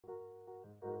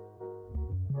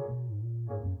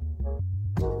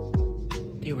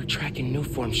They were tracking new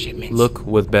form shipments. Look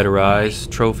with Better Eyes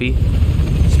trophy.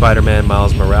 Spider-Man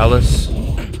Miles Morales.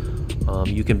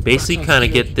 You can basically kind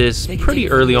of get this pretty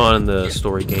early on in the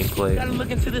story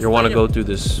gameplay. You want to go through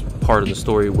this part of the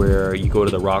story where you go to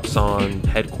the Roxxon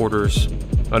headquarters.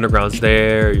 Underground's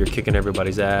there, you're kicking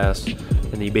everybody's ass,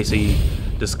 and then you basically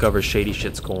discover shady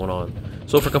shit's going on.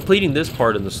 So for completing this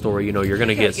part in the story, you know, you're going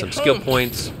to get some skill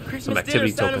points, some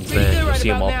activity tokens then. You'll see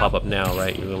them all pop up now,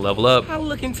 right? You're going to level up.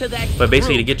 But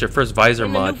basically to get your first Visor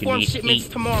mod, you need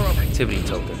 8 activity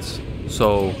tokens.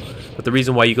 So, but the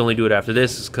reason why you can only do it after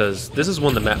this is because this is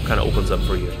when the map kind of opens up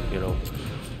for you, you know.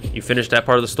 You finish that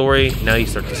part of the story, now you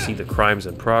start to see the crimes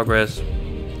in progress.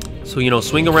 So, you know,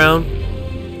 swing around,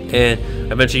 and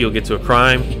eventually you'll get to a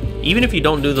crime. Even if you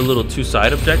don't do the little 2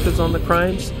 side objectives on the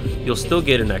crimes, you'll still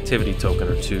get an activity token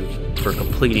or 2 for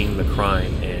completing the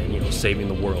crime and, you know, saving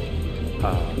the world.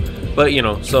 But, you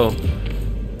know, so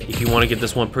if you want to get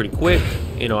this one pretty quick,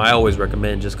 you know, I always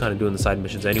recommend just kind of doing the side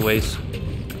missions anyways.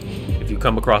 If you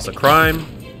come across a crime,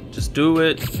 just do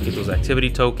it, get those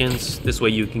activity tokens. This way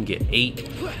you can get 8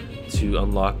 to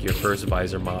unlock your first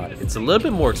Visor mod. It's a little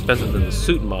bit more expensive than the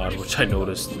suit mod, which I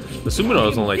noticed. The suit mod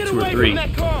was only like 2 or 3.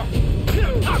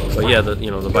 But yeah, the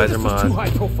Visor mod,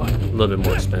 a little bit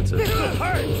more expensive.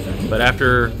 But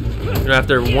after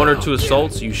 1 or 2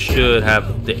 assaults, you should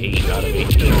have the 8 out of 8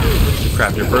 to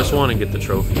craft your first one and get the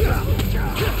trophy.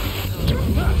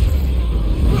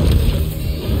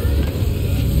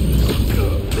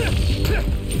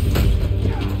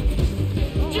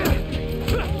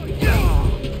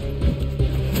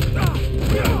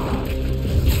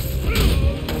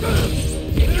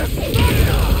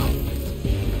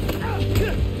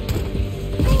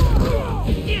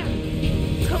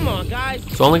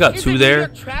 So I only got 2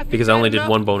 there because I only did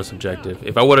 1 bonus objective.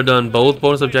 If I would have done both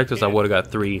bonus objectives, I would have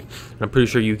got 3. And I'm pretty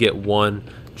sure you get 1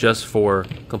 just for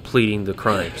completing the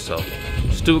crime. So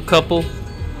just do a couple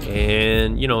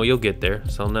and, you know, you'll get there.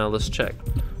 So now let's check.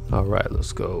 All right,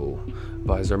 let's go.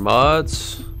 Visor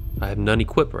mods. I have none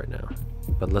equipped right now,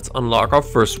 but let's unlock our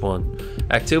first one.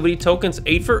 Activity tokens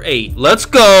 8 for 8. Let's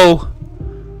go.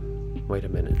 Wait a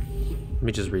minute. Let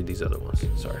me just read these other ones.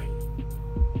 Sorry.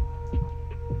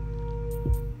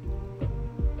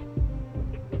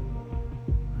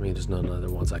 I mean, there's none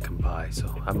other ones I can buy,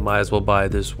 so I might as well buy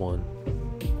this one.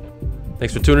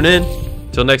 Thanks for tuning in.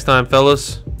 Till next time,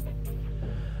 fellas.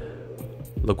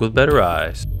 Look with better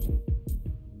eyes.